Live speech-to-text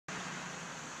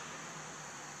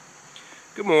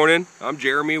Good morning, I'm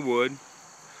Jeremy Wood,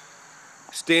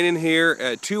 standing here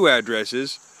at two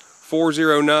addresses,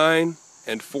 409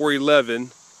 and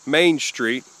 411 Main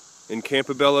Street in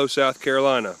Campobello, South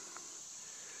Carolina.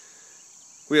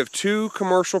 We have two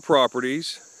commercial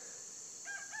properties.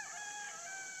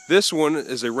 This one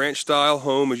is a ranch style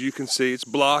home. As you can see, it's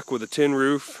block with a tin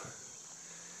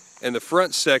roof, and the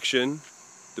front section,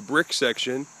 the brick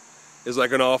section, is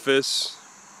like an office.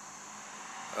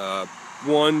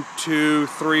 1, 2,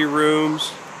 3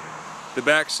 rooms. The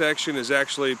back section is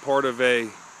actually part of a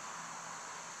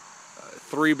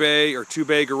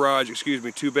 2-bay garage.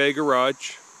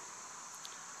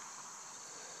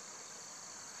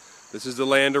 This is the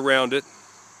land around it.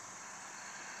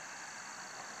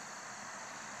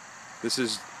 This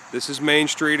is Main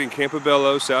Street in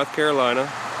Campobello, South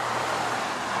Carolina.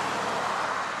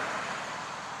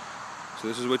 So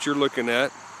this is what you're looking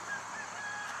at.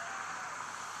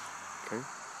 Okay.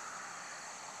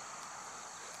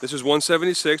 This is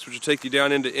 176, which will take you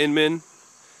down into Inman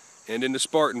and into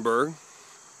Spartanburg.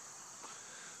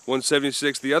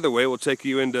 176 the other way will take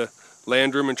you into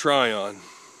Landrum and Tryon.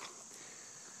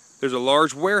 There's a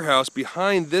large warehouse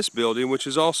behind this building which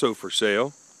is also for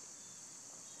sale.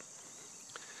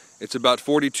 It's about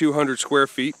 4,200 square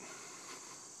feet.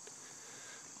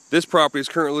 This property is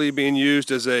currently being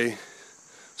used as a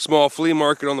small flea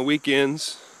market on the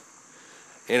weekends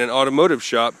and an automotive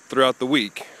shop throughout the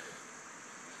week.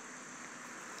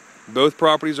 Both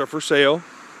properties are for sale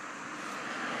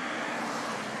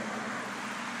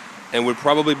and would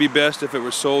probably be best if it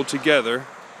were sold together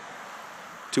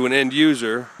to an end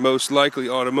user, most likely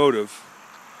automotive.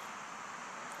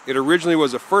 It originally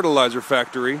was a fertilizer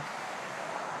factory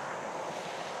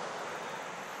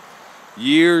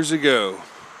years ago.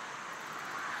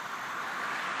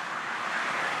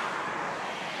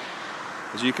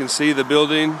 As you can see, the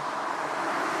building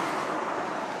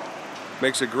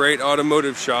makes a great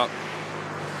automotive shop.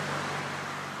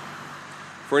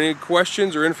 For any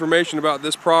questions or information about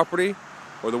this property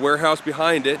or the warehouse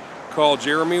behind it, call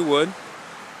Jeremy Wood,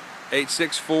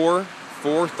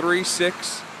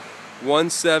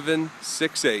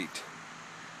 864-436-1768.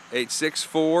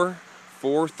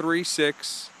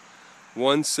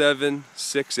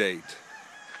 864-436-1768.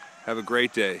 Have a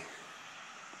great day.